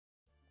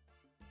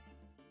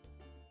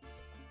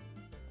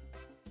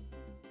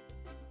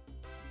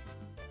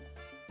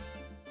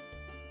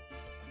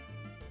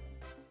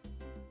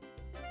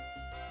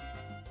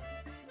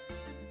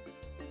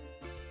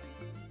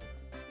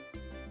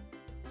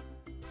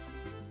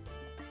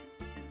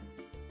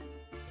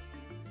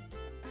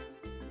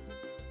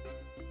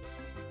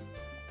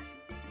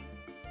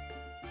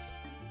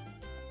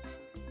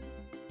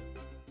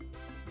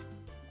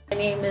My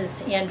name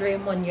is Andrea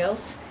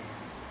Munoz,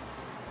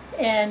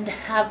 and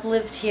I've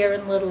lived here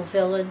in Little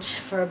Village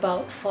for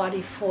about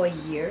 44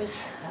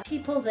 years.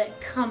 People that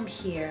come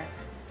here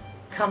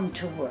come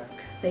to work.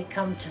 They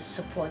come to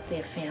support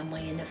their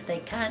family, and if they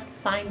can't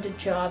find a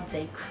job,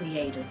 they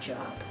create a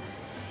job.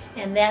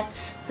 And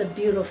that's the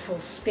beautiful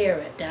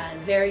spirit.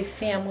 Very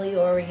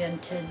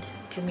family-oriented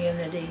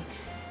community,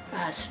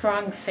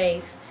 strong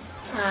faith.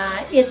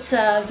 It's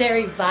a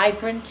very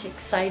vibrant,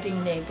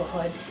 exciting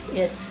neighborhood.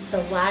 It's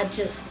the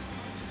largest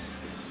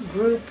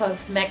group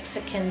of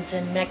Mexicans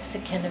and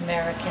Mexican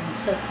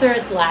Americans, the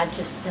third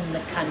largest in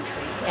the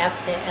country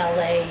after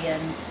LA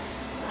and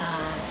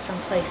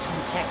someplace in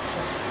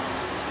Texas.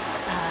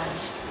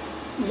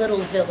 Little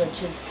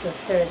Village is the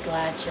third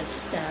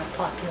largest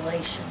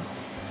population.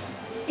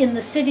 In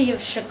the city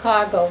of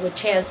Chicago,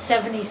 which has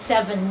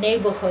 77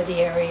 neighborhood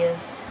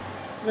areas,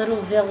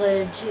 Little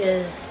Village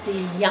is the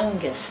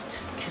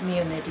youngest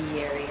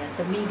community area.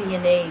 The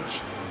median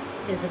age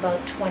is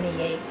about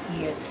 28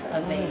 years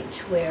of age,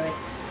 where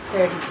it's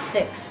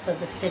 36 for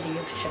the city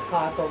of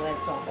Chicago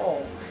as a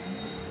whole.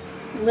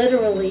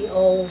 Literally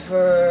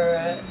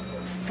over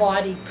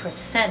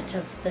 40%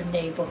 of the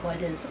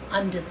neighborhood is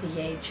under the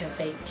age of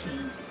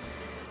 18.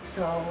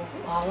 So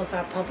all of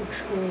our public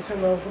schools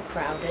are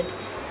overcrowded,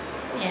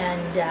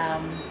 and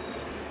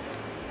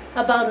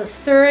about a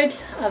third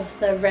of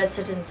the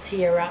residents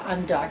here are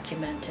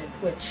undocumented,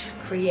 which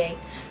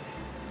creates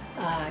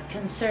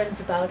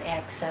concerns about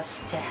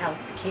access to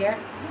health care,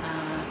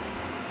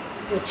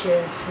 which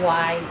is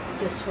why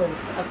this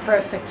was a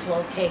perfect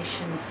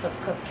location for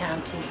Cook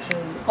County to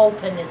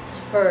open its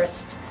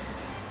first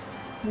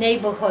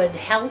neighborhood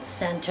health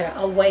center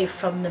away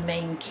from the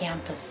main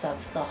campus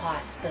of the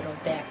hospital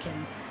back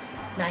in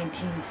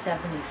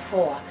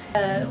 1974.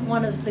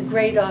 One of the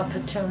great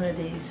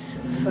opportunities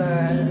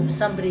for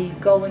somebody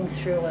going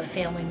through a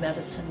family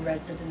medicine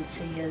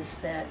residency is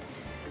that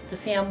the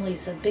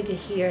families are bigger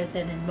here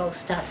than in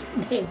most other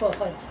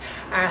neighborhoods.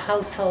 Our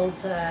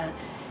households are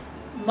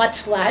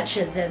much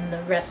larger than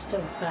the rest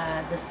of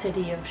the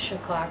city of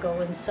Chicago,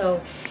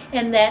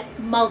 and that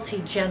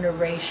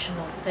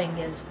multi-generational thing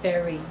is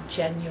very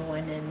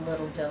genuine in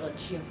Little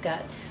Village. You've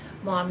got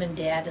mom and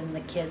dad and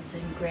the kids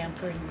and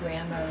grandpa and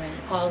grandma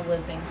and all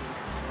living,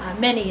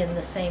 many in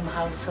the same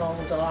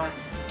household or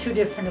two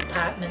different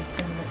apartments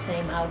in the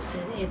same house.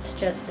 It's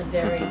just a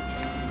very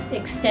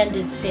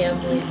extended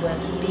family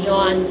with,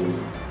 beyond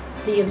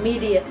the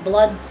immediate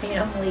blood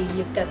family,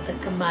 you've got the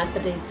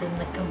comadres and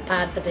the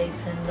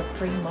compadres and the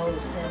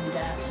primos,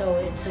 and so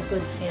it's a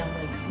good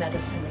family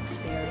medicine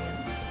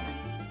experience.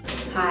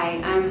 Hi,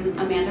 I'm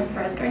Amanda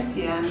Perez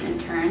Garcia. I'm an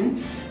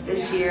intern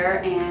this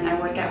year, and I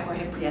work at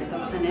Jorge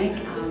Prieto Clinic.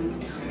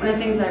 One of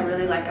the things that I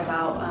really like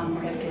about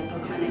Jorge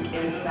Prieto Clinic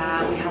is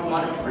that we have a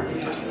lot of different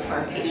resources for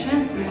our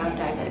patients. We have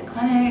diabetic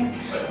clinics,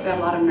 we have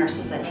a lot of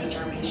nurses that teach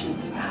our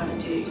patients how to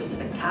do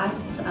specific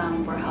tasks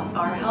for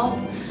our help,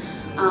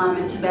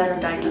 and to better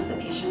diagnose the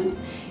patients.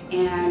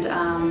 And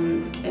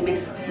it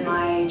makes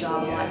my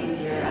job a lot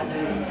easier as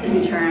an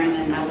intern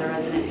and as a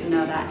resident to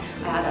know that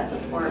I have that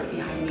support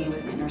behind me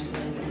with my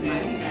nurses and my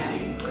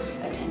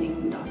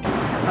attending doctors.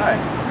 Hi,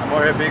 I'm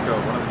Jorge Pico,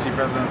 one of the chief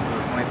residents for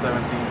the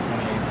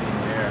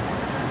 2017-2018 year.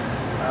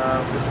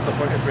 This is the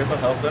Jorge Prieto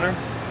Health Center,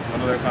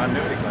 one of their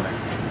continuity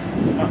clinics.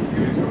 Come on, give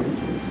me a tour.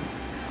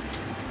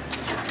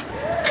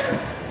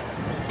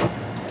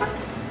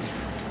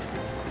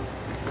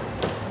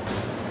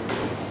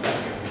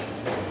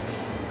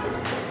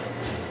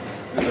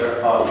 These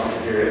are awesome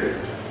security.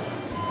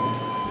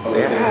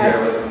 Always taking care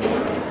of us in the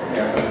mornings.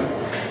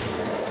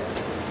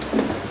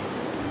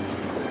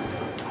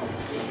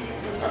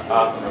 Our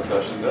awesome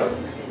reception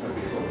desk.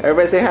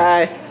 Everybody say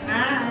hi.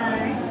 Hi.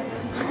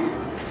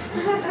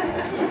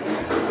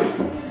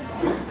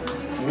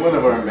 One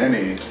of our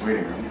many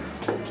waiting rooms.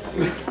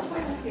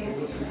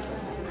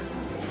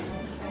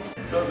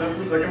 So this is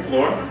the second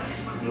floor,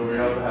 where we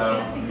also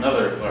have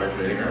another large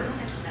waiting room.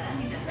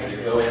 As you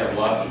can tell, we have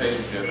lots of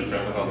patients here at the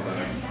Prieto Health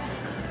Center.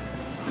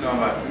 You know, I'm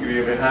about to give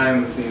you a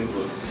behind the scenes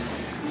look.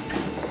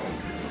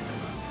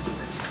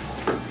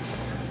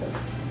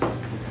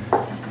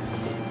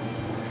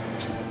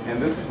 And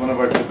this is one of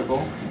our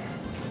typical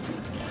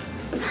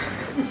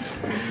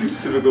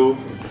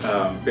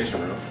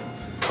patient rooms.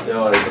 They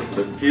all have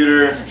the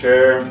computer, a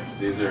chair.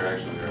 These are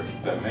actually our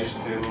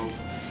examination tables,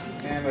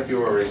 and a few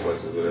more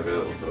resources that are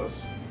available to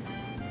us.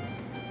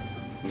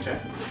 Okay.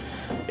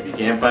 If you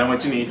can't find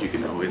what you need, you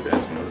can always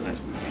ask one of the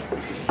nurses.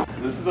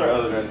 This is our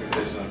other nursing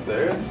station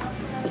upstairs,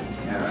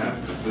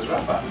 and this is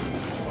Rafa,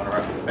 one of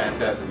our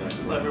fantastic nurses.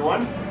 Hello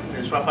everyone,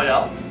 here's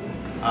Raphael.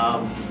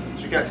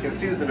 As you guys can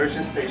see, there's a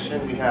nursing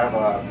station. We have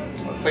a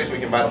place where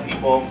we can vital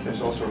people.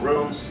 There's also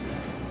rooms.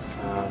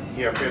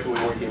 Here at Prieto, we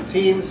work in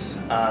teams.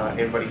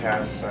 Everybody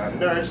has a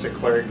nurse, a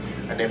clerk,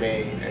 an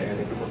MA, and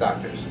a group of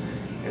doctors.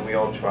 And we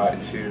all try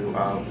to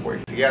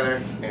work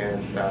together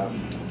and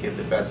give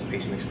the best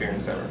patient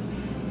experience ever.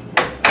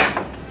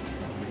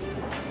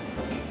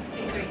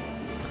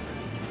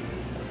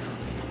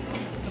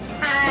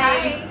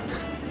 Hi.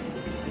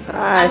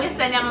 Hi. I'm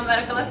Yesenia. I'm a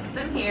medical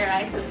assistant here.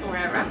 devices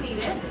wherever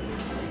needed.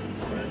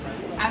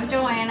 I'm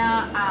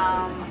Joanna.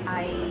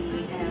 I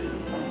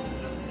am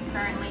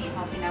currently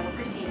helping out with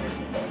procedures,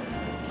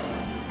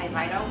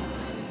 vital,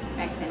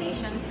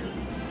 vaccinations,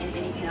 and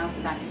anything else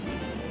the doctors need.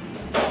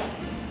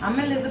 I'm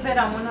Elizabeth.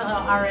 I'm one of the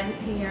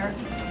RNs here.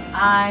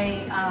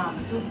 I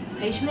do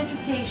patient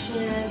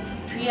education,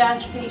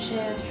 triage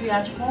patients,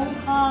 triage phone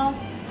calls,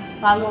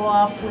 follow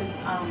up with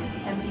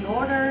empty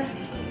orders.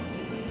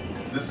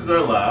 This is our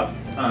lab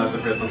at the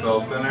Prieto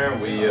Health Center.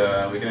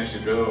 We can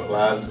actually do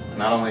labs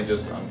not only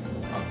just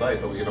on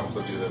site, but we can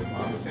also do them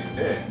on the same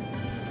day.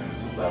 And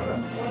this is Laura.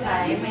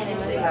 Hi, my name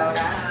is Laura,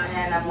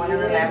 and I'm one of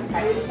the lab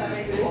techs for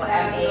MA.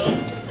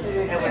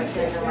 I work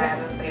here in the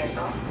lab in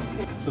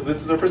Prieto. So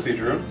this is our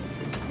procedure room.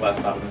 Last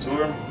stop on the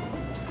tour.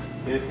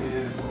 It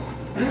is a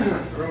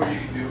room where you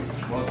can do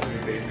most of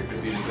your basic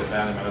procedures that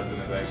family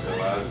medicine is actually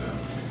allowed to do.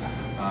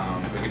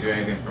 We can do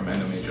anything from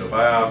endometrial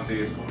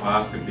biopsies,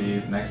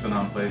 colposcopies, neck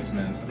spinal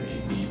placements,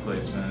 AED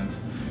placements,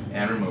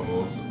 and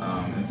removals,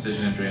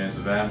 incision and drainage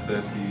of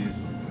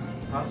abscesses.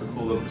 Lots of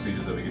cool little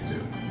procedures that we could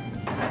do.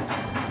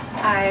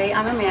 Hi,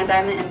 I'm Amanda.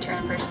 I'm an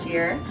intern first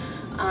year.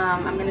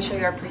 I'm going to show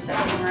you our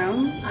precepting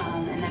room,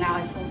 and then I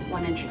also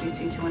want to introduce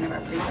you to one of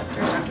our preceptors,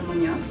 Dr.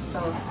 Munoz. So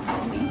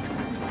follow me.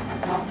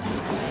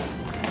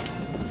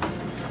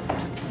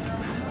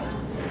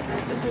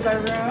 This is our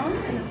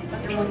room, and this is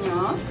Dr.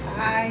 Munoz.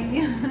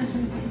 Hi.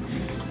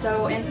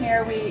 So in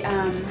here we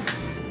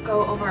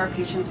go over our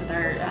patients with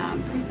our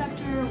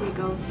preceptor. We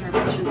go see our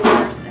patients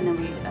first, and then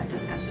we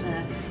discuss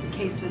the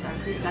case with our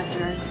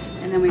preceptor,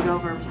 and then we go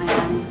over a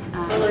plan.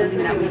 Something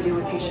that we do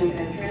with patients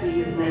is we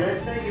use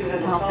this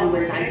to help them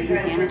with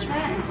diabetes management,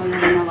 and so you'll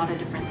learn a lot of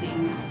different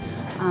things,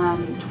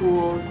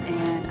 tools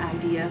and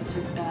ideas to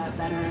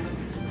better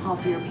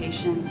help your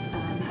patients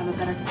have a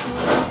better control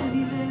of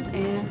diseases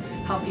and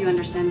help you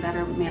understand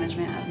better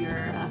management of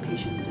your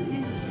patients'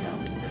 diseases. So.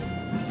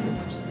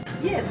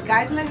 Yes,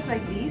 guidelines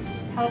like these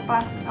help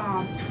us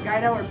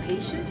guide our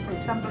patients. For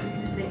example,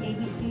 this is the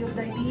ABC of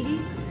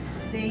diabetes.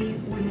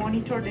 We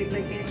monitor the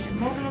glycated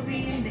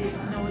hemoglobin, they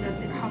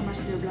know how much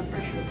their blood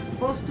pressure is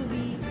supposed to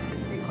be,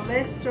 the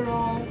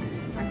cholesterol,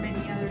 and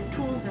many other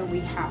tools that we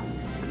have.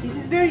 This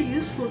is very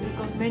useful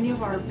because many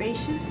of our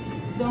patients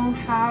don't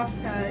have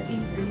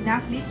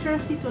enough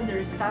literacy to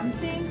understand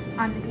things,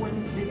 and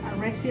when the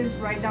residents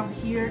write down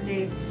here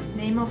the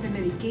name of the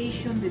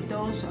medication, the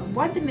dose, and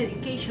what the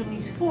medication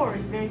is for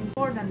is very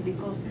important,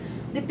 because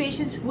the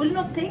patients will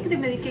not take the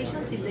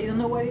medications if they don't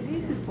know what it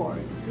is for.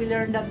 We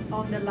learned that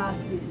on the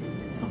last visit.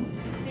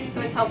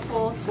 So it's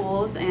helpful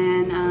tools,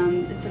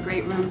 and it's a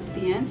great room to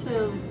be in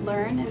to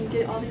learn and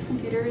get all these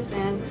computers,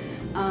 and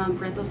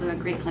Prieto's a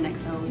great clinic,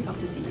 so we hope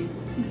to see you.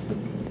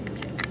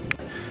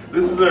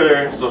 This is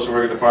our social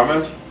worker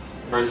department.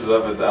 First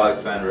up is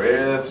Alexandra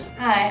Reyes.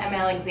 Hi, I'm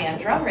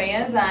Alexandra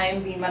Reyes.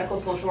 I'm the medical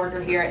social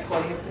worker here at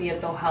Jorge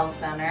Prieto Health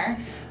Center.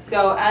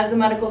 So as the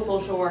medical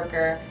social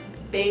worker,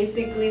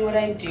 basically what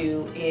I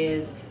do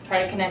is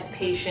try to connect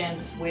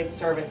patients with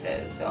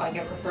services. So I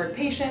get referred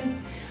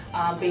patients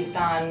based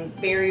on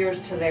barriers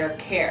to their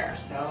care.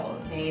 So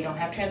they don't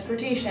have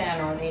transportation,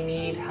 or they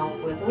need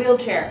help with a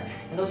wheelchair.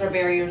 And those are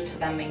barriers to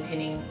them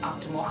maintaining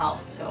optimal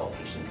health. So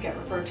patients get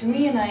referred to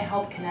me, and I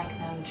help connect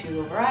them to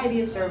a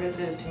variety of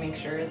services to make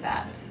sure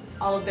that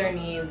all of their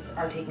needs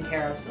are taken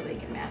care of so they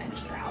can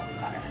manage their health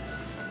better.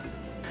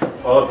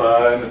 Followed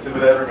by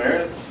Natividad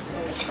Ramirez,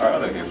 our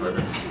other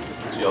caseworker.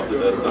 She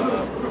also does some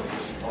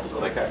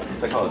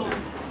psychology.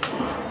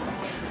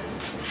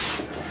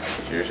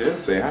 Here she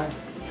is, say hi.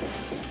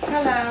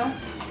 Hello,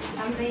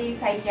 I'm the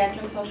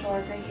psychiatric social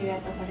worker here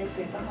at the Jorge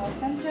Prieto Health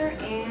Center,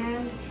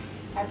 and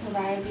I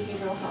provide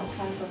behavioral health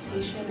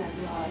consultation as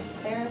well as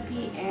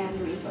therapy and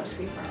resource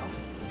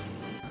referrals.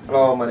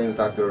 Hello, my name is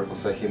Dr.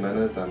 Jose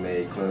Jimenez. I'm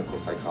a clinical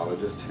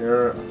psychologist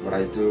here. What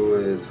I do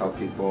is help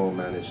people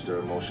manage their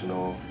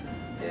emotional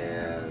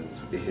and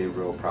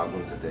behavioral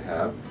problems that they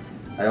have.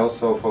 I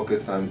also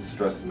focus on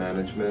stress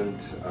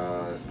management,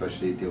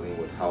 especially dealing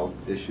with health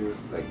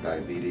issues like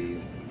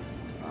diabetes,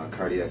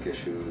 cardiac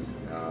issues,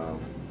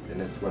 and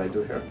that's what I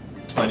do here.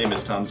 My name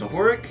is Tom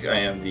Zahorik. I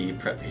am the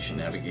PrEP patient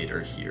navigator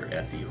here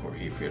at the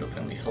Jorge Prieto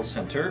Family Health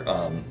Center.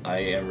 I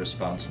am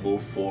responsible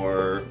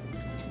for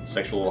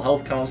sexual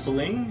health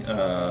counseling,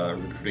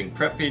 recruiting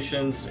PrEP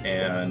patients,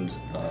 and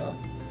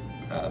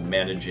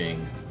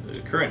managing the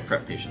current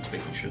PrEP patients,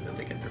 making sure that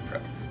they get their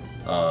PrEP.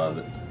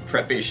 The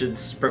PrEP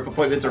patients, PrEP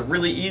appointments are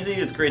really easy.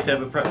 It's great to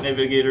have a PrEP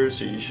navigator,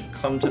 so you should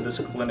come to this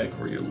clinic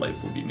where your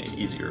life will be made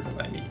easier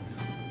by me.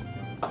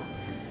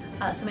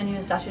 So my name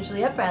is Dr.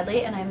 Juliette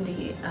Bradley, and I'm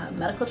the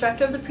medical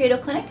director of the Prieto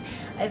Clinic.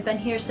 I've been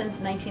here since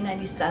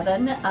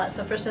 1997,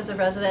 so first as a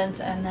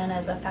resident, and then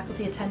as a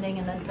faculty attending,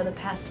 and then for the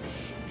past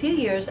few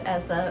years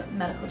as the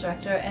medical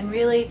director. And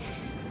really,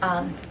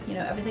 you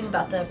know, everything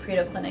about the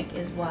Prieto Clinic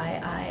is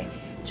why I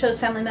chose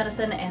family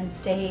medicine and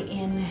stay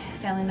in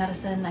family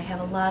medicine. I have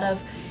a lot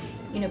of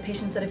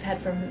patients that I've had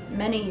for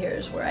many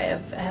years, where I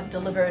have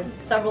delivered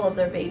several of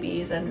their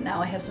babies, and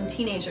now I have some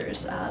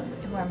teenagers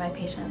who are my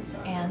patients.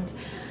 And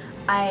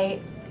I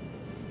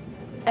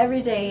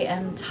every day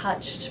am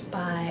touched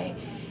by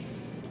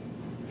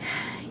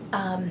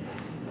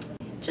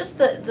just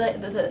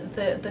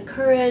the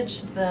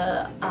courage,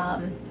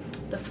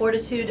 the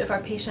fortitude of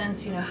our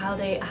patients. You know, how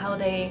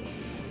they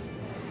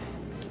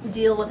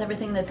deal with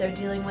everything that they're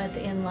dealing with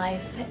in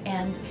life.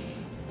 And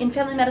in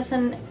family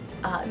medicine,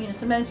 you know,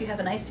 sometimes you have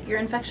a nice ear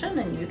infection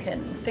and you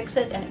can fix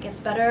it and it gets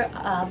better.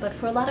 But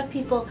for a lot of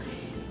people,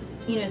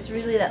 you know, it's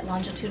really that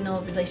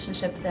longitudinal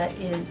relationship that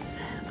is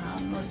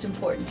most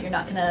important. You're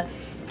not going to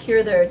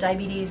cure their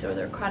diabetes or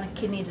their chronic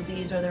kidney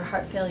disease or their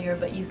heart failure,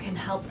 but you can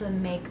help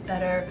them make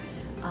better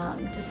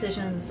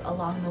decisions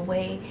along the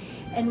way.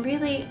 And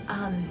really,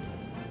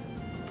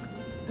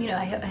 you know,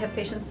 I have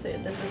patients,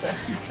 this is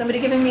somebody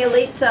giving me a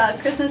late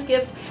Christmas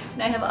gift,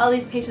 and I have all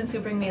these patients who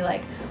bring me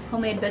like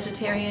homemade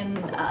vegetarian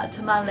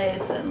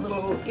tamales and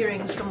little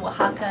earrings from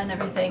Oaxaca and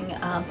everything.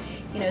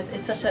 You know,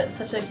 it's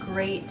such a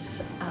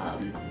great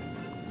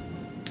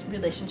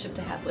relationship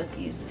to have with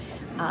these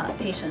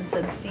patients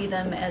and see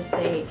them as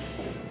they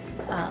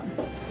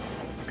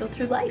go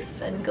through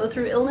life and go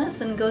through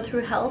illness and go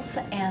through health,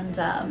 and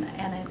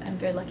I'm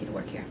very lucky to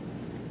work here.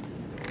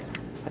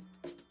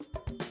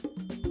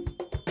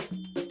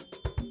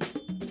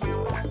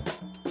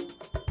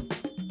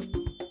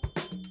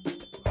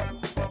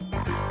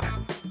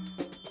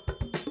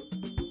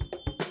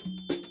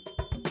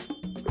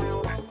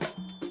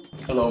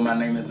 Hello, my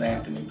name is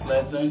Anthony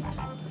Pleasant.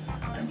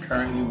 I'm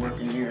currently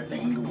working here at the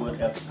Inglewood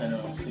Health Center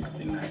on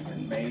 69th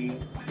and May.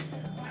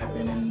 I've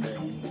been in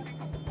the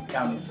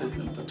county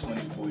system for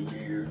 24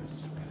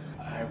 years.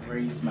 I've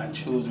raised my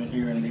children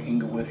here in the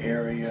Inglewood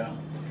area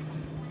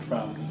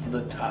from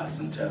little tots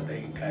until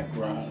they got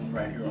grown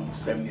right here on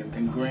 70th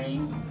and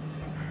Green.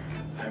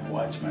 I've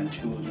watched my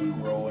children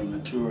grow and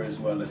mature as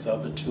well as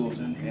other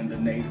children in the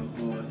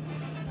neighborhood.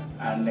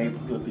 Our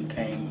neighborhood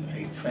became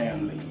a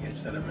family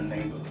instead of a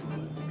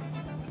neighborhood.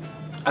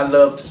 I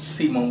love to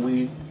see when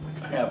we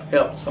have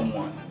helped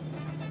someone,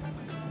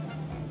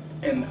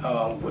 and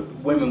with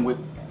women with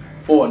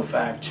 4 and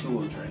 5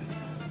 children.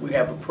 We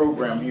have a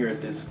program here at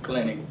this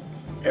clinic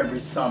every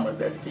summer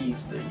that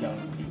feeds the young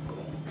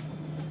people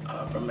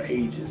from the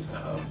ages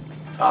of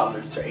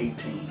toddlers to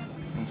 18.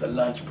 It's a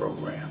lunch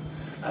program.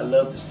 I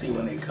love to see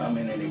when they come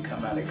in and they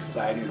come out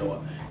excited, or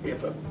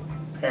if a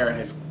parent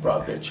has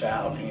brought their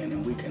child in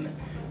and we can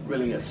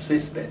really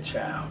assist that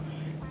child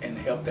and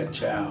help that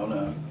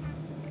child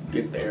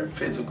get their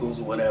physicals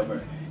or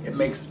whatever. It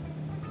makes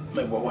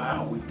me, well,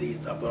 wow, we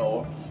did something.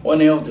 Or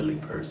an elderly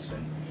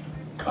person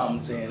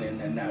comes in and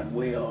they're not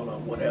well or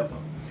whatever.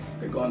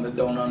 They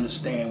don't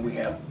understand. We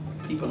have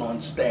people on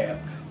staff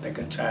that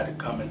can try to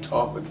come and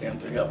talk with them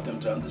to help them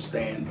to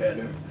understand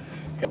better.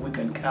 We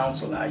can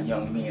counsel our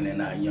young men and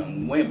our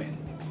young women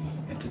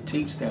and to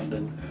teach them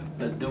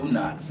the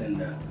do-nots and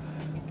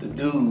the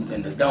do's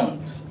and the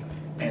don'ts,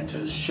 and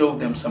to show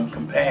them some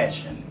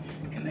compassion.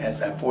 And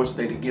as I force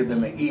them to give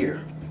them an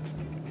ear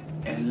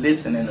and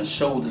listen and a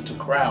shoulder to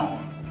cry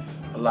on.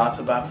 Lots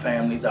of our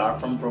families are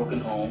from broken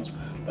homes,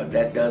 but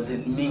that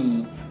doesn't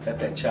mean that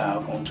that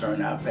child gonna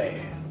turn out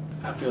bad.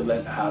 I feel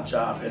that our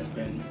job has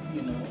been,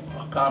 you know,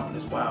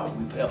 accomplished while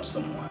we've helped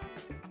someone.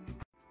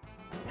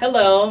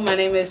 Hello, my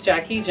name is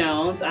Jackie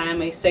Jones. I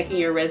am a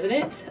second-year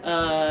resident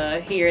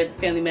here at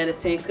the Family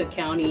Medicine Cook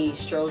County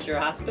Stroger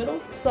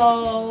Hospital.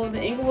 So the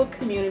Inglewood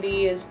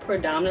community is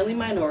predominantly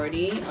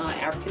minority,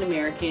 African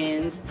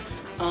Americans.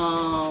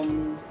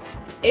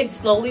 It's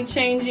slowly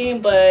changing,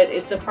 but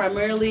it's a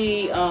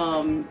primarily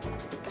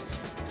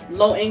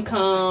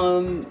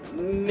low-income,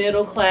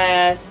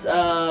 middle-class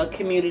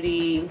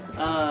community,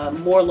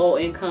 more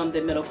low-income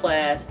than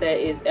middle-class, that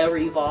is ever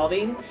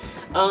evolving.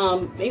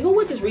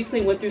 Inglewood just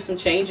recently went through some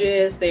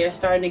changes. They're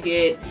starting to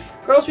get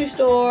grocery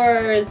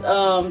stores,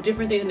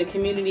 different things in the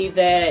community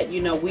that,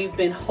 you know, we've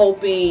been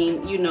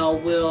hoping, you know,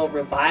 will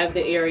revive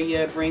the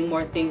area, bring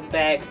more things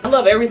back. I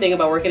love everything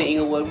about working at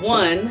Inglewood.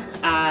 One,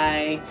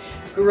 I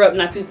grew up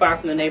not too far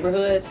from the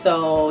neighborhood,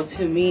 so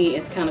to me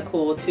it's kind of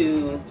cool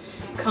to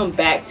come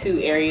back to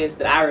areas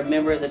that I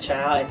remember as a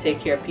child and take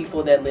care of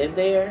people that live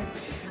there.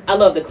 I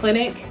love the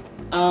clinic.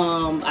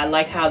 I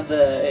like how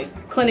the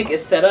clinic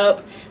is set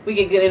up. We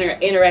get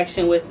good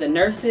interaction with the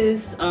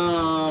nurses.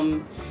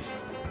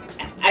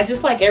 I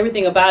just like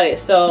everything about it.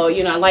 So,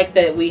 you know, I like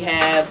that we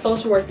have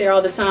social work there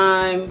all the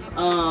time,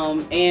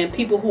 and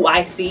people who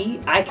I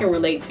can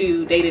relate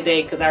to day to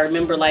day, because I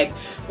remember like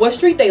what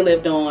street they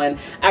lived on.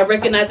 I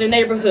recognize their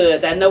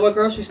neighborhoods. I know what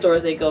grocery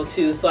stores they go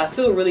to. So I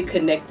feel really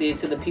connected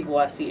to the people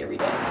I see every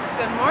day.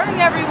 Good morning,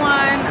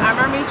 everyone. I'm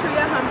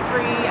Armitria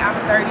Humphrey. I'm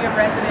a third-year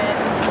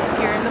resident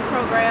here in the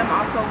program,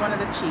 also one of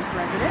the chief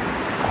residents.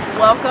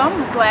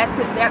 Welcome. Glad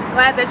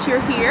that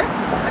you're here.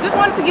 I just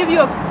wanted to give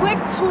you a quick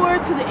tour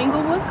to the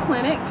Inglewood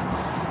Clinic.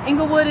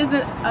 Inglewood is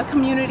a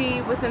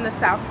community within the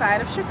south side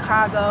of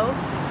Chicago.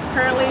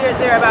 Currently,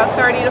 there are about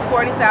 30 to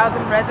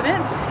 40,000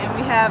 residents, and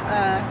we have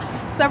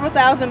several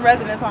thousand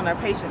residents on our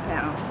patient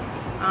panel.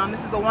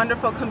 This is a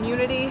wonderful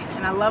community,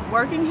 and I love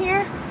working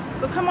here.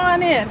 So come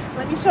on in.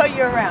 Let me show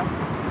you around.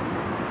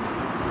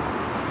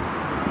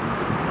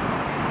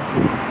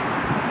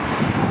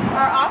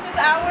 Our office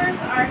hours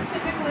are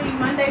typically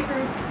Monday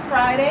through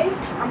Thursday,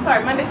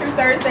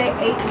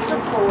 8 to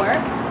 4,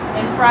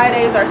 and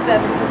Fridays are 7 to 3.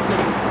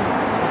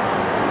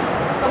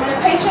 So when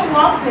a patient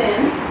walks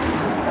in,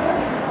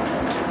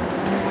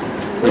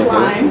 the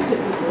line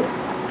typically,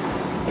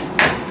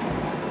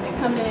 they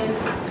come in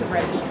to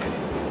register.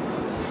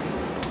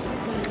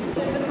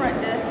 There's a front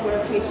desk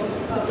where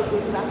patients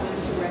typically stop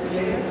in to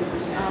register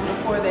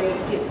before they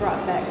get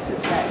brought back to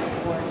the back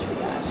for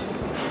triage.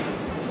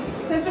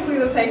 Typically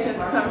the patients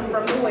come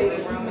from the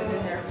waiting room and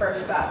then their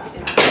first stop is the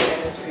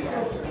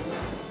triage room.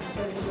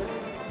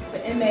 The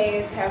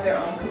MAs have their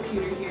own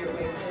computer here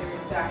with their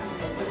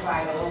document, the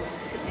vitals,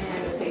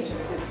 and the patient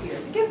sits here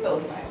to get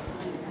those vitals.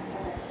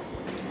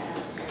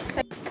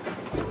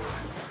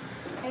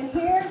 And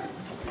here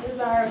is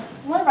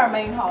one of our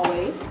main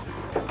hallways.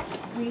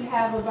 We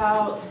have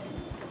about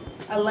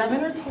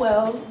 11 or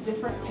 12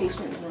 different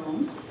patient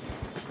rooms.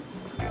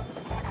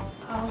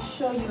 I'll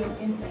show you an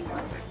empty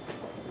one.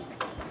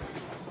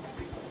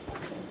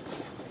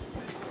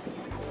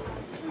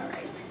 All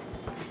right.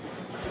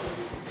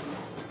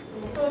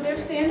 So they're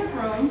standard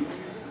rooms.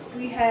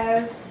 We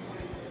have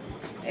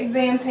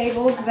exam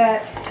tables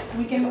that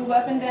we can move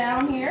up and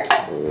down here.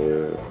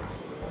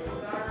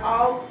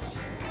 All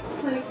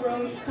clinic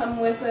rooms come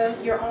with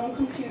your own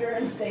computer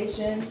and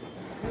station.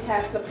 We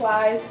have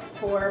supplies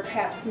for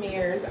pap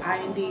smears,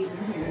 INDs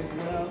in here as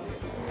well.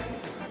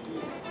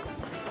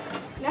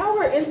 Now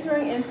we're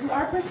entering into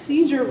our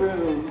procedure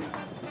room.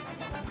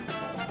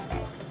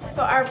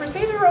 So our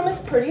procedure room is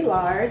pretty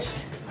large.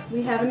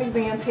 We have an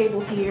exam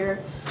table here.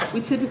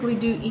 We typically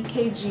do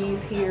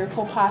EKGs here,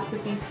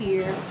 colposcopies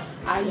here,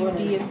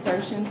 IUD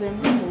insertions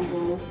and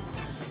removals.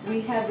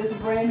 We have this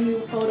brand new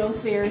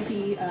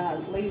phototherapy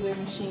laser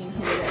machine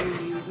here that we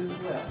use as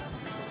well.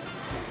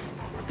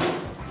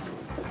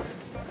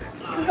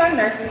 This is our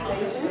nursing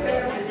station.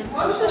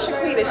 This is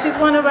Shaquita. She's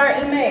one of our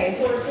MAs.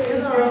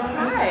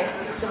 Hi.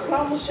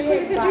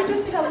 Shaquita, could you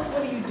just tell us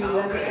what do you do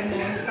as an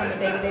MA on a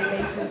day-to-day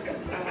basis?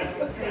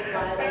 Take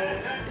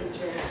vitals,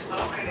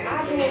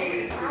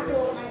 injections,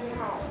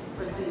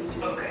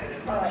 procedures.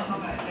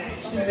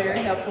 She's very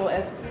helpful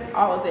as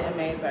all of the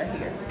MAs are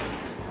here.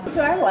 To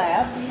our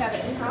lab, we have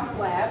an in-house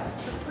lab.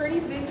 It's a pretty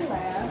big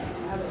lab,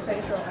 I would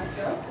say so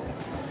myself.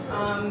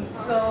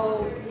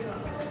 So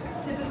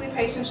typically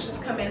patients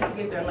just come in to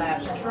get their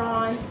labs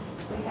drawn.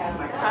 We have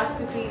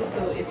microscopy,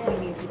 so if we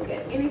need to look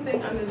at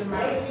anything under the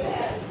microscope,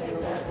 that's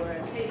available for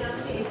us.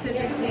 We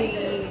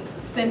typically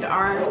send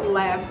our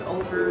labs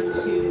over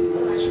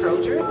to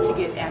Stroger to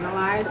get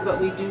analyzed, but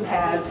we do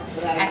have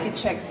ACA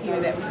checks here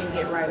that we can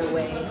get right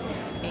away,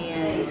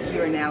 and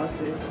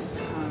urinalysis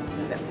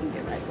that we can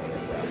get right away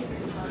as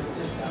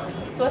well.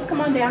 So let's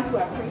come on down to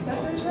our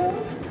preceptor's room.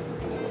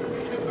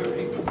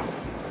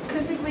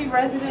 Typically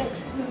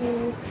residents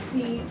who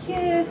see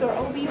kids or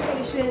OB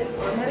patients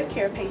or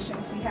Medicare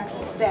patients, we have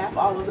to staff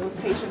all of those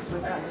patients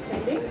with our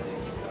attendings.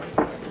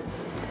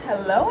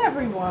 Hello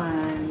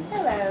everyone.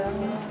 Hello.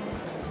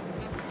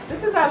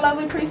 This is our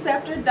lovely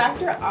preceptor,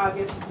 Dr.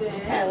 Augustin.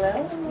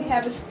 Hello. We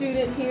have a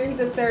student here, he's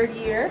a third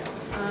year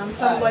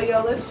from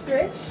Loyola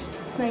Stritch.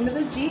 His name is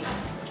Ajit.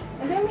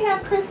 And then we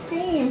have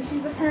Christine,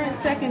 she's a current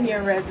second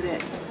year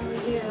resident.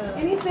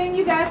 Anything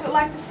you guys would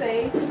like to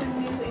say to the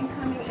new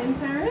incoming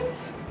interns?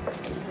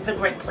 This is a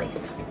great place.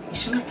 You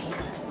should come here.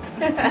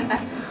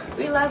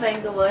 We love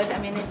Englewood. I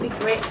mean, it's a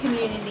great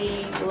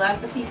community. We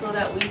love the people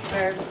that we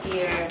serve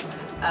here.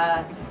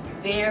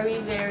 Very,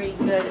 very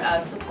good,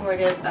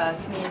 supportive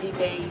community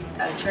base,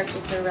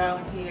 churches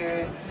around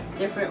here,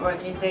 different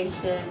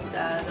organizations,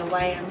 the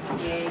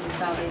YMCA, the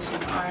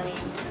Salvation Army.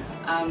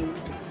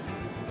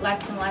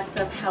 Lots and lots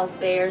of health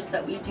fairs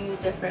that we do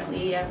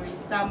differently every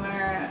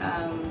summer.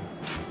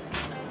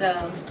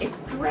 So it's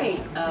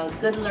great.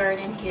 Good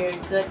learning here,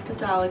 good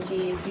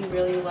pathology if you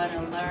really want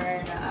to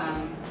learn.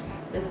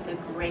 This is a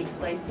great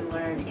place to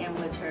learn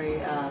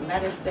ambulatory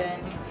medicine.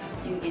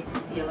 You get to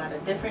see a lot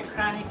of different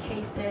chronic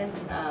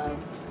cases,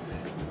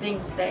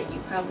 things that you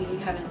probably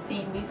haven't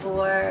seen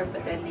before,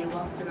 but then they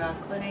walk through our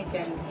clinic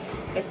and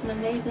it's an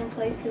amazing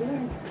place to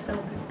learn. So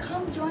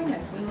come join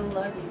us. We would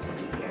love you to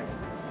be here.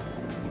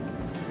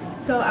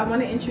 So I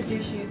want to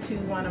introduce you to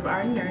one of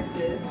our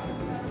nurses.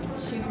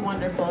 She's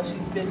wonderful.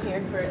 She's been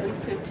here for at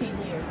least 15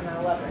 years and I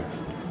love her.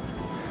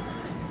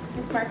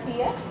 Miss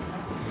Martia?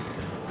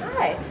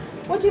 Hi.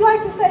 Would you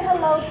like to say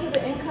hello to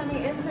the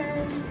incoming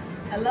interns?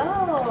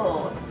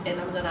 Hello, and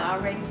I'm going to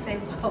already say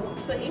welcome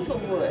to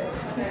Englewood.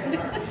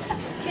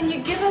 Can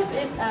you give us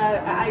an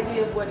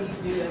idea of what do you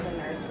do as a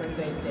nurse from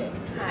day to day?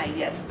 Hi,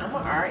 yes, I'm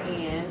an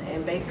RN,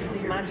 and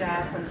basically my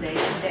job from day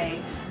to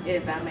day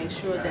is I make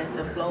sure that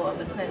the flow of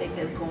the clinic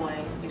is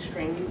going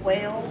extremely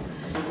well.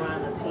 I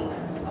run a team,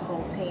 a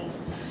whole team,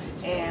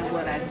 and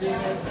what I do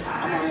is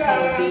I'm on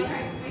Team B,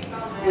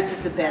 which is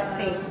the best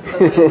team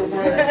of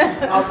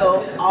Englewood,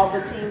 although all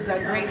the teams are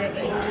great at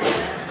Englewood.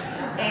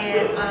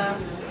 And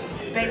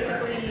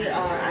basically,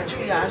 I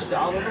triage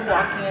all of the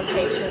walk-in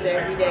patients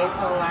every day,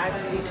 so I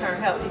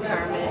help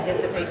determine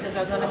if the patients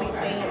are going to be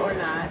seen or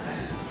not.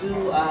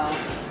 Do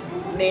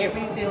med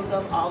refills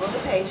of all of the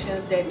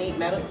patients that need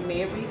med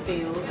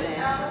refills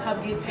and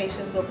help get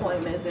patients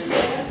appointments. And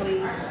basically,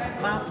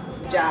 my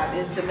job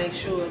is to make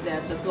sure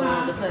that the flow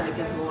of the clinic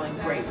is going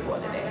great for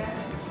the day.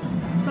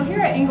 So here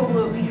at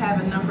Inglewood, we have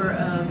a number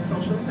of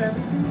social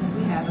services.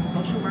 We have a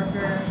social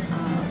worker,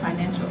 a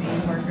financial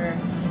aid worker,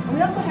 and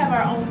we also have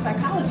our own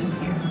psychologist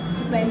here.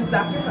 His name is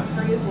Dr.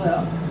 Humphrey as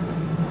well.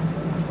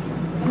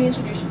 Let me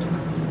introduce you to him.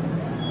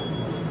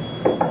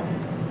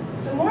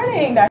 Good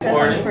morning, Dr.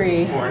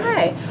 Humphrey.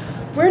 Hi.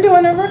 We're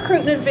doing a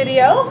recruitment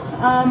video.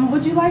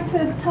 Would you like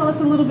to tell us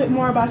a little bit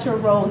more about your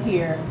role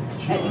here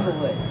at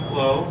Inglewood?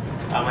 Hello,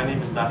 my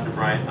name is Dr.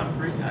 Brian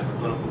Humphrey. I'm a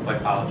clinical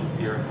psychologist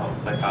here, a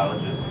health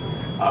psychologist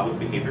with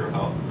behavioral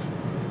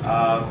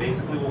health.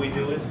 Basically what we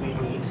do is we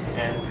meet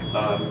and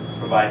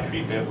provide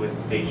treatment with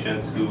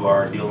patients who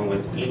are dealing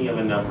with any of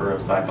a number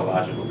of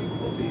psychological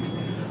difficulties.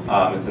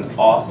 It's an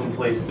awesome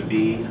place to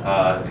be,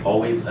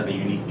 always a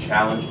unique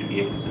challenge to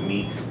be able to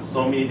meet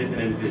so many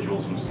different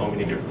individuals from so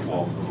many different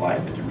walks of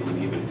life and to really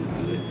be able to do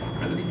good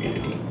for the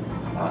community.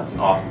 It's an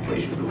awesome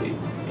place you really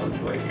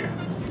enjoy here.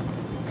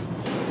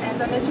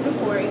 As I mentioned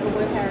before,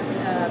 Inglewood has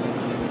a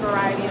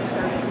variety of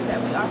services that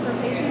we offer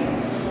patients.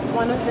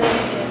 One of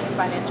them is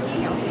financial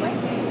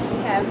counseling. We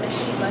have Ms.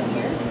 Sheila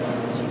here.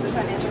 She's a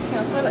financial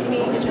counselor. Let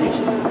me introduce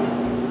you.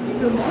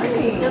 Good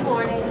morning. Good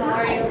morning. How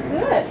are you?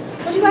 Good.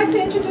 Would you like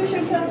to introduce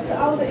yourself to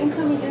all of the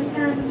incoming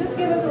interns and just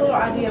give us a little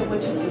idea of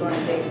what you do on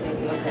a day-to-day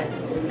basis?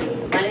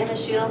 Okay. My name is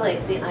Sheila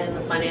Lacey. I am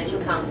the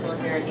financial counselor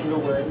here at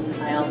Inglewood.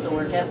 I also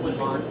work at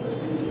Woodlawn.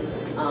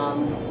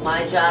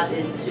 My job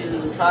is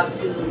to talk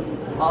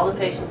to all the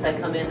patients that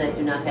come in that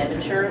do not have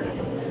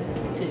insurance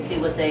to see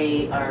what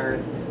they are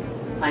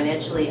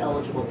financially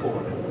eligible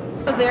for.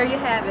 So there you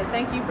have it.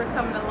 Thank you for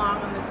coming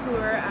along on the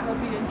tour. I hope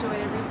you enjoyed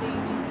everything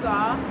you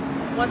saw.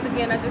 Once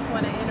again, I just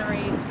want to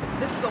iterate,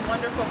 this is a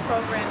wonderful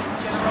program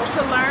in general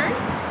to learn,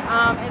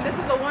 and this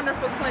is a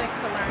wonderful clinic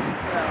to learn as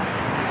well.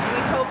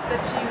 We hope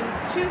that you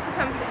choose to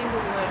come to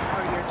Inglewood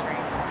for your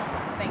training.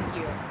 Thank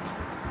you.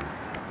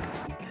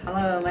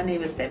 Hello, my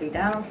name is Debbie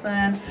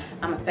Donaldson.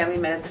 I'm a family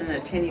medicine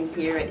attending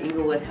here at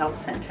Inglewood Health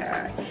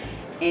Center.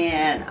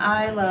 And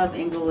I love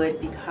Inglewood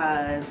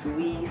because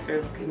we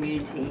serve the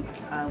community.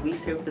 We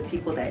serve the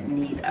people that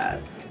need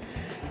us.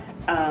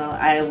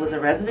 I was a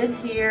resident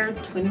here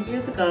 20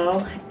 years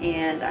ago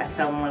and I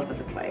fell in love with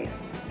the place.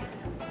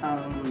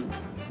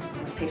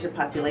 The patient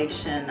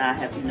population I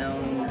have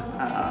known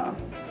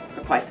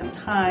for quite some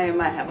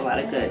time. I have a lot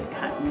of good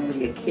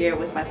continuity of care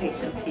with my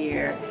patients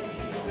here.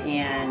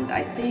 And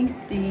I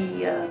think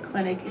the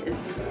clinic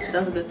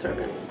does a good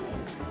service.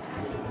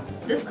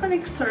 This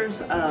clinic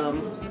serves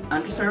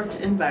underserved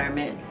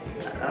environment,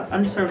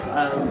 underserved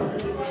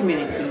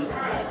community.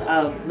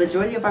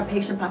 Majority of our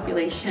patient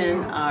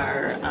population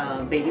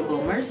are baby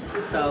boomers,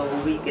 so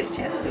we get a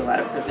chance to do a lot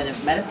of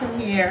preventive medicine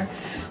here.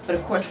 But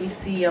of course, we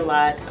see a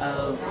lot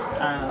of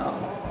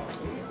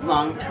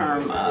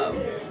long-term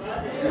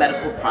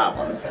medical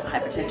problems,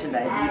 hypertension,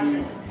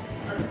 diabetes.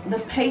 The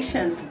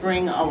patients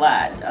bring a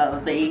lot.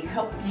 They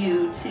help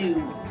you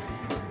to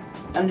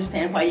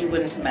understand why you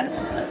went into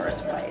medicine in the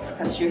first place,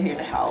 because you're here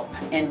to help.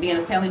 And being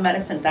a family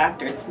medicine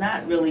doctor, it's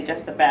not really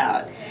just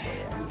about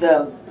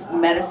the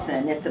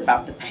medicine, it's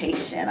about the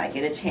patient. I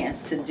get a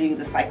chance to do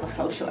the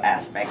psychosocial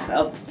aspects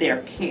of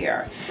their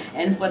care.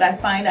 And what I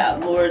find out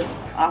more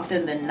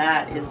often than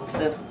not is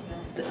the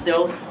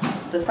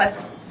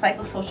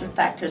psychosocial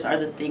factors are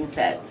the things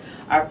that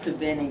are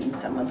preventing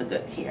some of the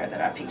good care that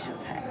our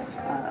patients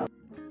have.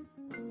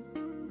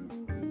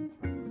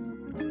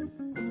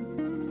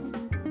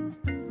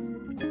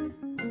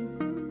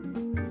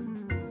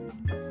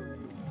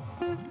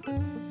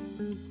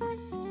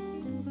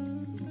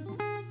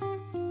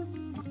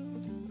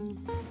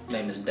 My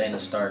name is Dana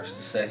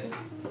Starks II.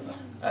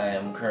 I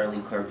am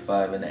currently Clerk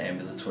 5 in the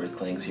ambulatory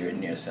clinics here at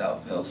Near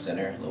South Health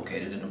Center,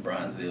 located in the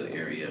Bronzeville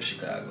area of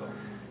Chicago,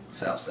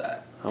 South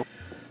Side.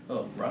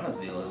 Well,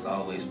 Bronzeville has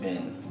always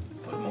been,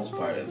 for the most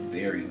part, a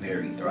very,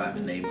 very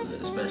thriving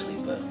neighborhood, especially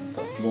for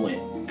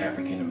affluent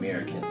African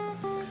Americans.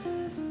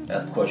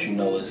 Of course, you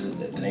know is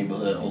that the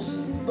neighborhood hosts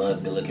the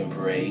Bud Billiken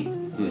Parade,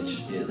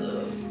 which is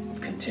a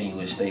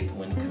continuous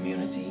staple in the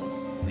community.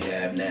 We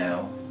have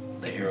now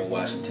the Harold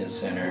Washington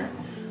Center,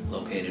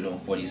 located on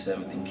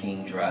 47th and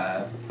King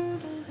Drive.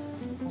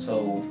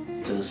 So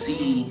to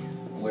see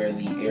where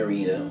the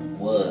area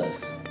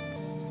was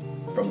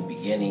from the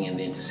beginning and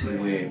then to see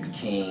where it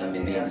became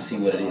and then to see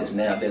what it is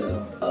now, there's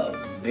a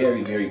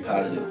very, very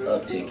positive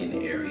uptick in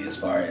the area as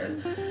far as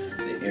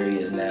the area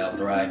is now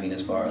thriving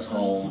as far as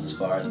homes, as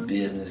far as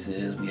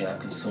businesses. We have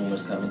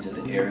consumers coming to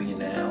the area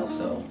now.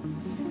 So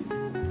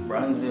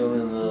Bronzeville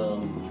is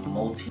a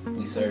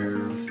we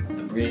serve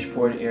the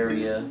Bridgeport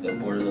area that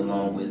borders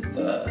along with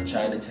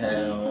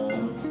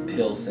Chinatown,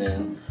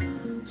 Pilsen.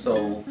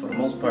 So for the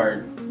most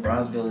part,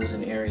 Bronzeville is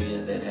an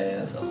area that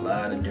has a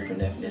lot of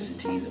different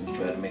ethnicities, and we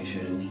try to make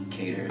sure that we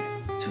cater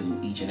to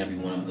each and every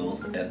one of those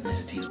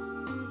ethnicities.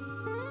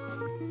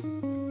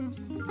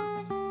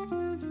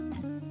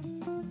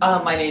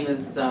 My name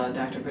is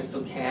Dr.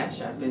 Crystal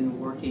Cash. I've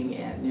been working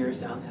at Near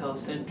South Health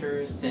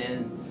Center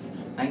since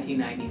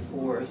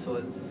 1994, so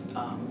it's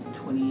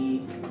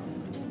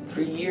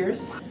 23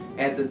 years.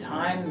 At the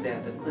time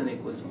that the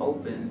clinic was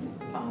open,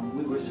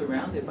 we were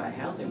surrounded by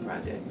housing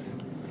projects.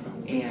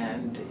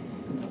 And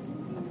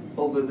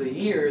over the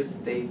years,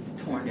 they've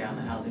torn down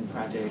the housing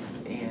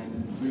projects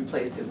and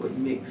replaced it with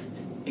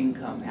mixed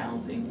income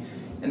housing.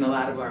 And a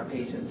lot of our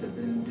patients have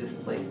been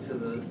displaced to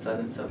the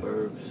southern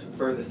suburbs,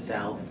 further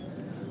south.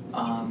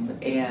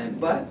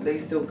 But they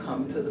still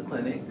come to the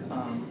clinic.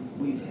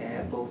 We've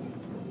had both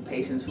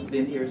patients who've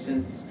been here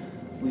since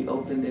we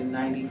opened in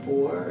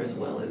 '94, as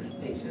well as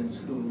patients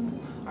who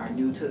are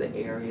new to the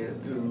area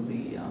through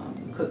the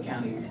Cook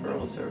County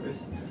Referral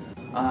Service.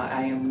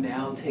 I am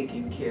now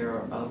taking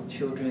care of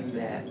children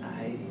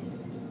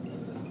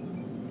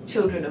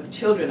of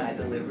children I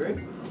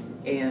delivered,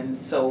 and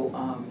so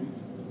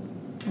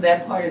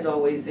that part is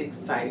always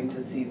exciting to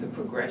see the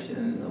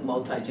progression, the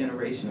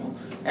multi-generational.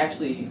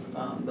 Actually,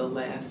 the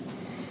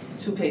last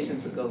 2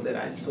 patients ago that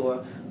I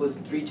saw was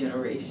 3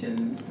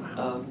 generations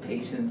of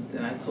patients,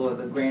 and I saw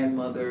the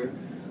grandmother,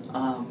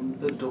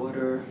 the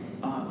daughter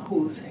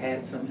who's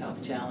had some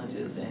health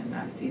challenges, and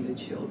I see the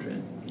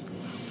children.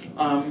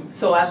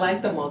 So I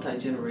like the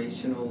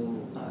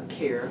multi-generational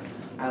care.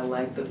 I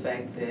like the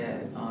fact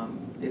that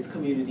it's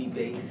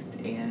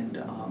community-based,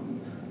 and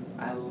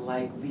I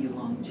like the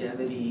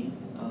longevity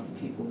of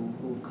people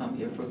who come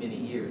here for many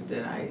years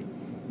that I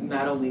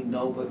not only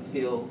know but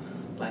feel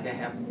like I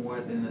have more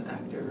than a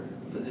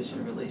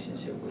doctor-physician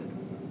relationship with.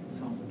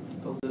 So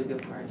those are the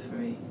good parts for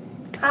me.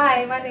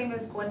 Hi, my name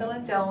is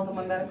Gwendolyn Jones. I'm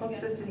a medical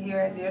assistant here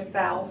at Near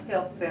South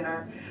Health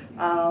Center.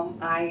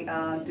 I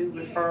do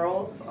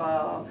referrals,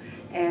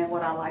 and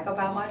what I like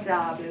about my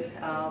job is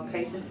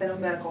patient-centered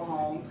medical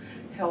home,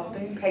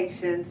 helping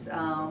patients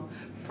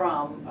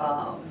from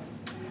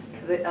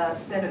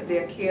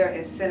their care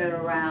is centered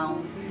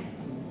around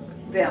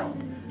them.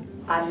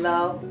 I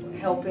love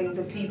helping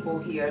the people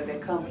here that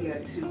come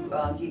here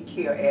to get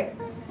care at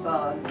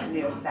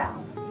Near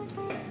South.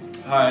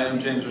 Hi, I'm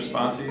James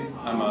Responti.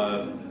 I'm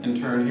an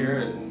intern here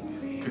at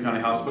Cook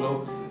County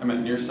Hospital. I'm at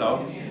Near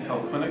South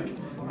Health Clinic.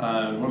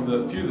 One of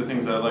the few of the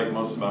things that I like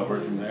most about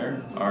working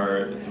there are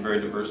it's a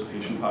very diverse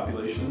patient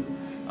population,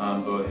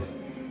 both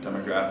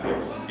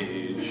demographics,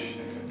 age,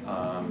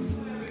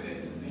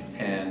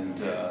 and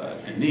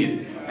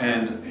need.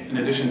 And in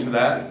addition to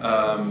that,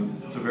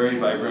 it's a very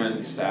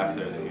vibrant staff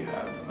there that we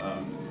have.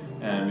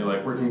 And we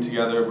like working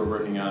together. We're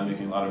working on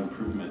making a lot of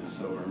improvements.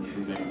 So we're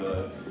improving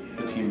the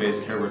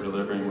team-based care we're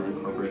delivering. We're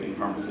incorporating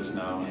pharmacists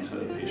now into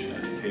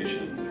patient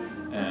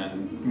education.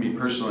 And me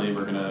personally,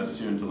 we're going to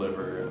soon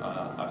deliver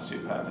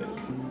osteopathic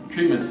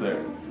treatments there,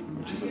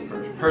 which is a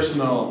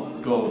personal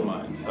goal of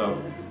mine. So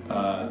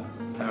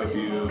I hope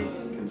you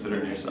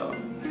consider it yourself.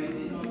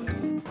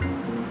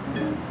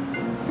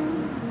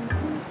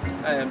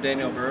 Hi, I'm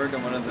Daniel Berg.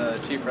 I'm one of the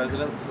chief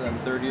residents and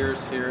 3rd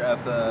years here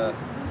at the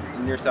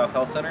Near South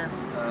Health Center.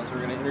 So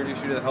we're going to introduce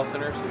you to the health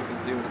center so you can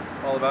see what it's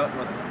all about and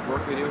what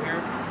work we do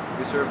here.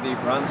 We serve the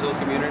Bronzeville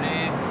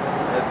community.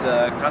 It's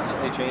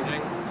constantly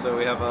changing, so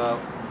we have a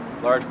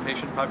large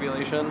patient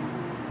population.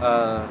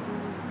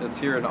 It's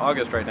here in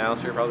August right now,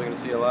 so you're probably going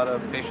to see a lot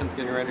of patients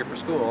getting ready for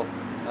school.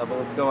 But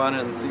let's go on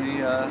and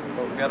see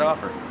what we've got to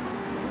offer.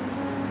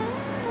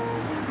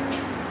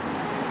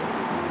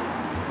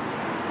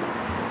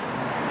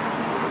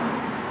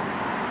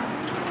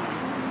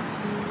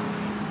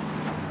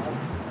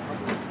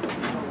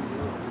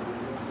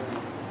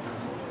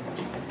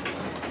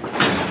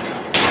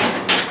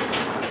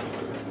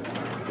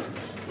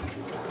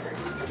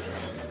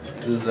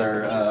 This is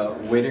our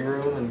waiting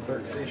room and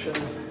clerk station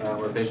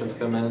where patients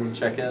come in,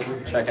 check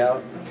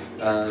out,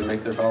 and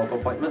make their follow-up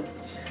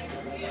appointments.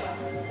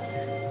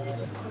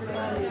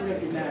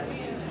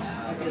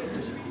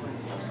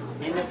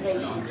 And the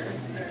patient.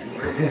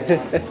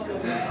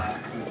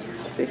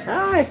 Say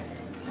hi.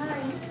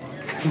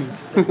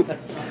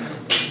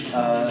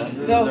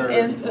 This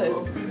is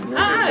our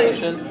nurse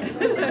station.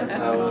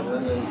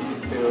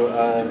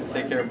 To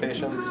take care of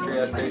patients,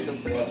 triage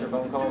patients, and answer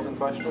phone calls and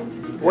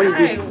questions.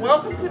 Hi,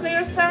 welcome to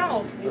Near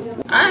South.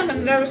 I'm a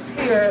nurse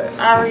here,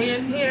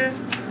 RN here,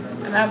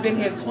 and I've been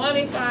here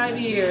 25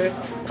 years.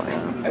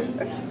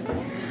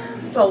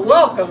 So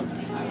welcome,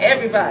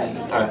 everybody.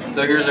 All right,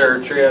 so here's our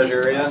triage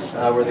area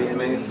where the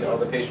MAs see all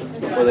the patients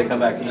before they come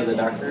back into the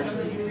doctor.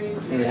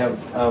 And we have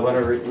one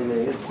of our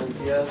MAs,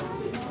 Cynthia,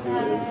 who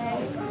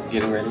is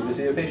getting ready to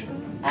see a patient.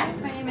 Hi,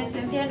 my name is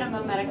Cynthia and I'm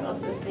a medical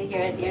assistant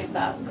here at Near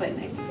South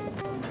Clinic.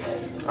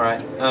 All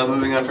right,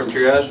 moving on from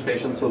triage,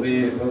 patients will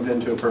be moved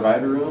into a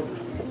provider room.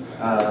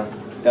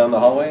 Down the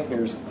hallway,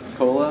 here's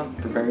Cola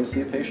preparing to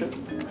see a patient.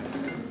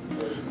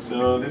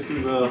 So this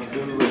is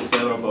the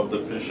setup of the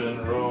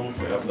patient room.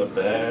 We have the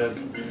bed,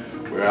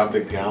 we have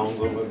the gowns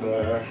over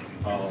there.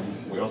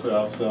 We also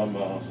have some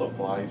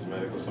supplies,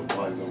 medical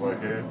supplies over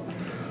here,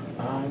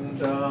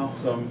 and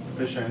some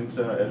patient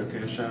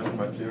education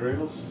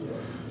materials.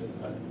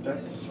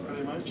 That's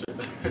pretty much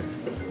it.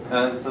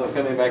 And so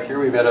coming back here,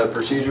 we've got a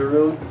procedure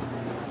room.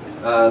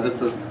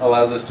 This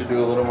allows us to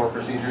do a little more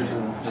procedures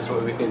than just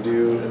what we can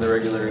do in the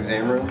regular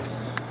exam rooms.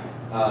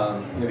 We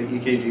have an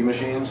EKG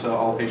machine, so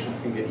all patients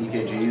can get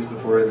EKGs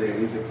before they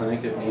leave the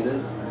clinic if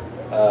needed.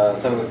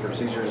 Some of the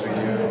procedures we do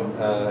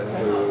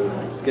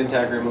include skin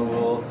tag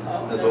removal,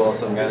 as well as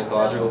some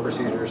gynecological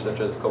procedures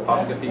such as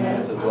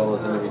colposcopies, as well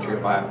as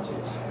endometrial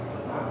biopsies.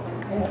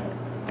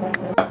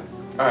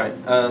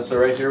 Alright, so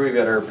right here we've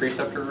got our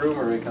preceptor room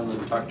where we come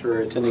and talk to our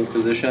attending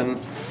physician,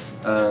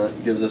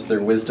 gives us their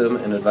wisdom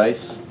and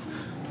advice.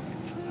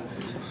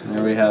 And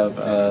there we have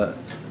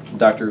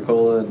Dr.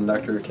 Kola and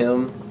Dr.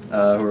 Kim,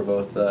 who are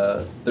both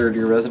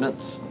third-year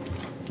residents.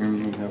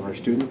 And we have our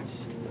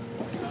students.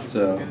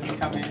 So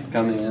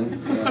coming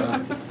in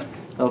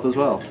help as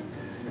well.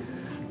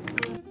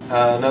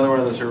 Another one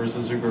of the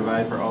services we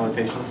provide for all our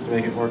patients to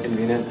make it more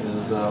convenient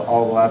is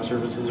all the lab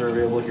services are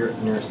available here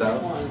at Near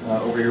South,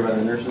 over here by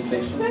the nursing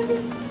station. We're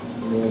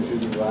going through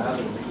the lab.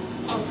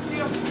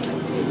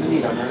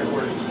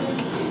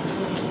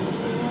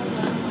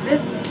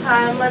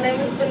 Hi, my name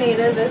is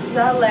Benita. This is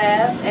our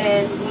lab,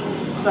 and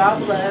we draw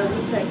blood.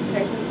 We take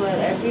patient blood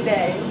every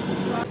day.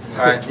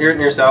 Alright, here at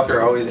Near South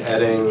we're always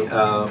adding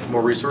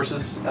more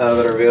resources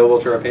that are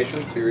available to our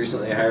patients. We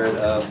recently hired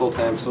a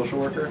full-time social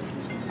worker,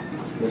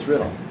 Ms.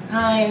 Riddle.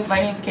 Hi, my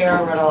name is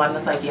Carol Riddle. I'm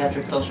the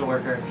psychiatric social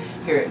worker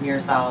here at Near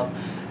South.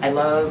 I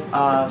love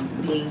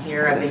being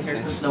here. I've been here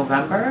since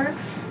November,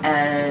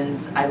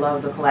 and I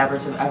love the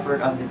collaborative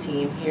effort of the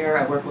team here.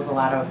 I work with a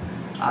lot of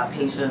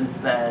patients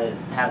that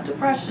have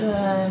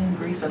depression,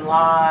 grief and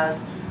loss,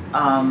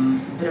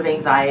 bit of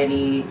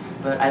anxiety,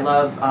 but I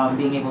love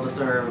being able to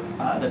serve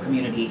the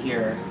community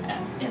here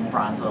in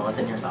Bronzeville at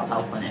the Near South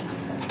Health Clinic.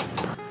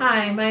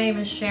 Hi, my name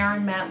is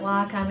Sharon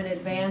Matlock. I'm an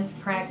advanced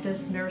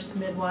practice nurse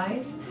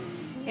midwife,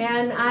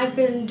 and I've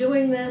been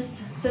doing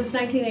this since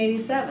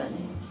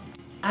 1987.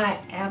 I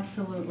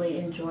absolutely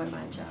enjoy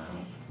my job.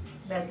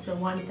 That's the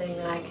one thing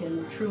that I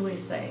can truly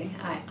say.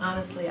 I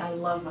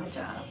love my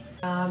job.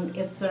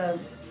 It's a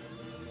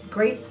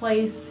great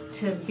place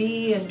to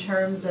be in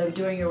terms of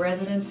doing a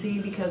residency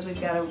because we've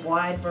got a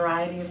wide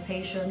variety of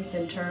patients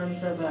in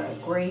terms of a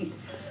great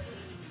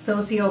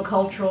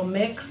socio-cultural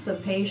mix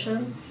of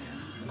patients.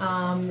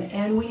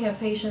 And we have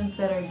patients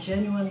that are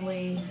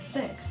genuinely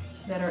sick,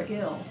 that are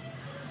ill.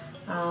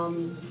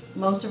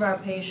 Most of our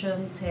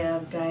patients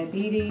have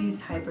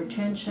diabetes,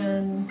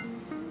 hypertension.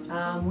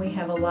 We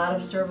have a lot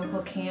of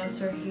cervical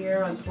cancer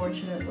here,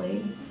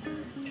 unfortunately,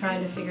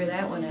 trying to figure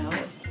that one out.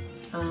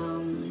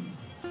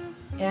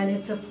 And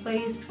it's a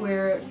place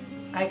where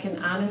I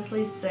can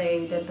honestly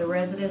say that the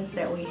residents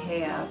that we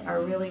have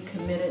are really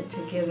committed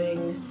to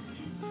giving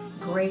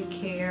great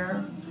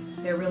care.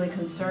 They're really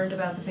concerned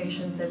about the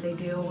patients that they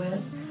deal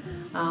with.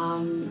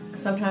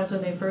 Sometimes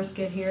when they first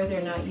get here,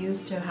 they're not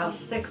used to how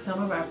sick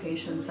some of our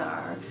patients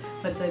are.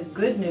 But the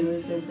good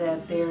news is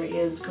that there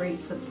is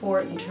great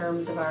support in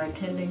terms of our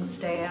attending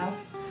staff.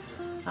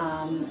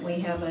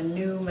 We have a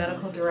new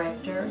medical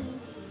director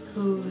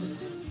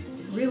who's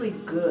really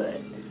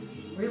good,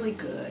 really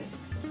good.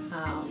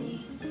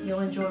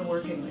 You'll enjoy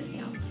working with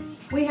him.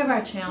 We have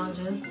our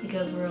challenges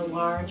because we're a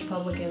large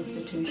public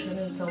institution,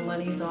 and so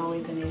money's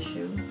always an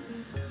issue.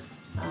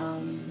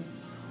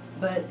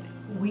 But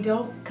we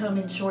don't come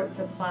in short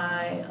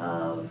supply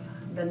of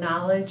the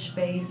knowledge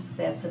base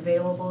that's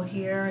available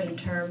here in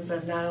terms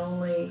of not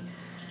only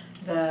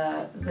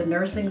the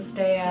nursing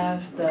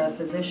staff, the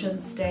physician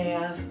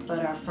staff,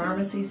 but our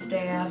pharmacy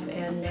staff,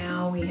 and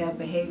now we have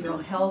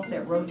behavioral health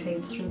that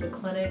rotates through the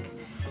clinic.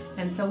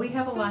 And so we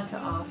have a lot to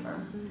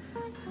offer.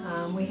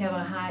 We have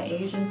a high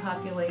Asian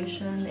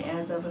population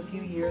as of a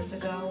few years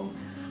ago,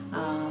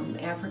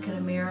 African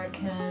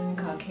American,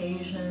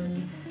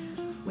 Caucasian.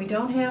 We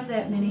don't have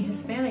that many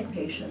Hispanic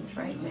patients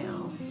right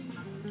now,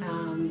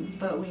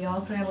 but we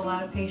also have a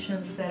lot of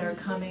patients that are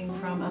coming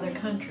from other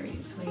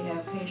countries. We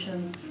have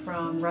patients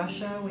from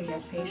Russia, we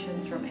have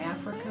patients from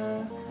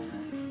Africa.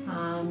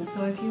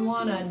 So if you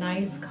want a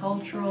nice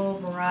cultural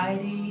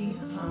variety,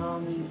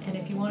 and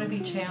if you want to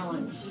be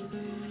challenged,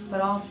 but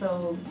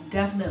also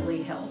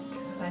definitely helped,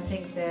 I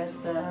think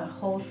that the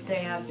whole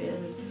staff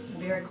is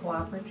very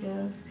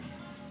cooperative,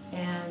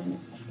 and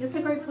it's a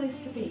great place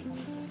to be.